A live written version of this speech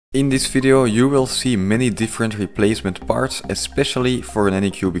In this video you will see many different replacement parts, especially for an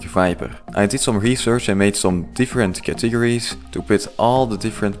Anycubic Vyper. I did some research and made some different categories to put all the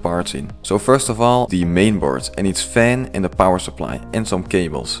different parts in. So first of all, the mainboard and its fan and the power supply and some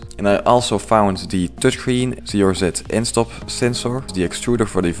cables. And I also found the touchscreen ZRZ end stop sensor, the extruder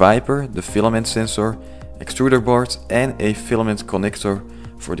for the Vyper, the filament sensor, extruder board and a filament connector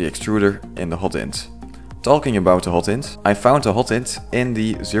for the extruder and the hot end. Talking about the hot end, I found the hot end in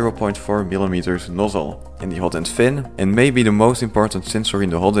the 0.4mm nozzle in the hot end fin, and maybe the most important sensor in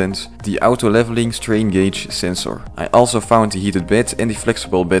the hot end, the auto leveling strain gauge sensor. I also found the heated bed and the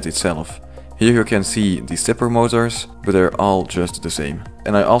flexible bed itself. Here you can see the stepper motors, but they're all just the same.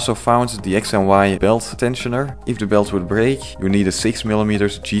 And I also found the X and Y belt tensioner. If the belt would break, you need a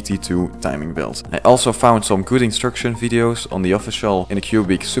 6mm GT2 timing belt. I also found some good instruction videos on the official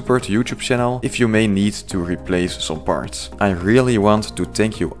Anycubic Support YouTube channel if you may need to replace some parts. I really want to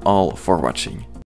thank you all for watching.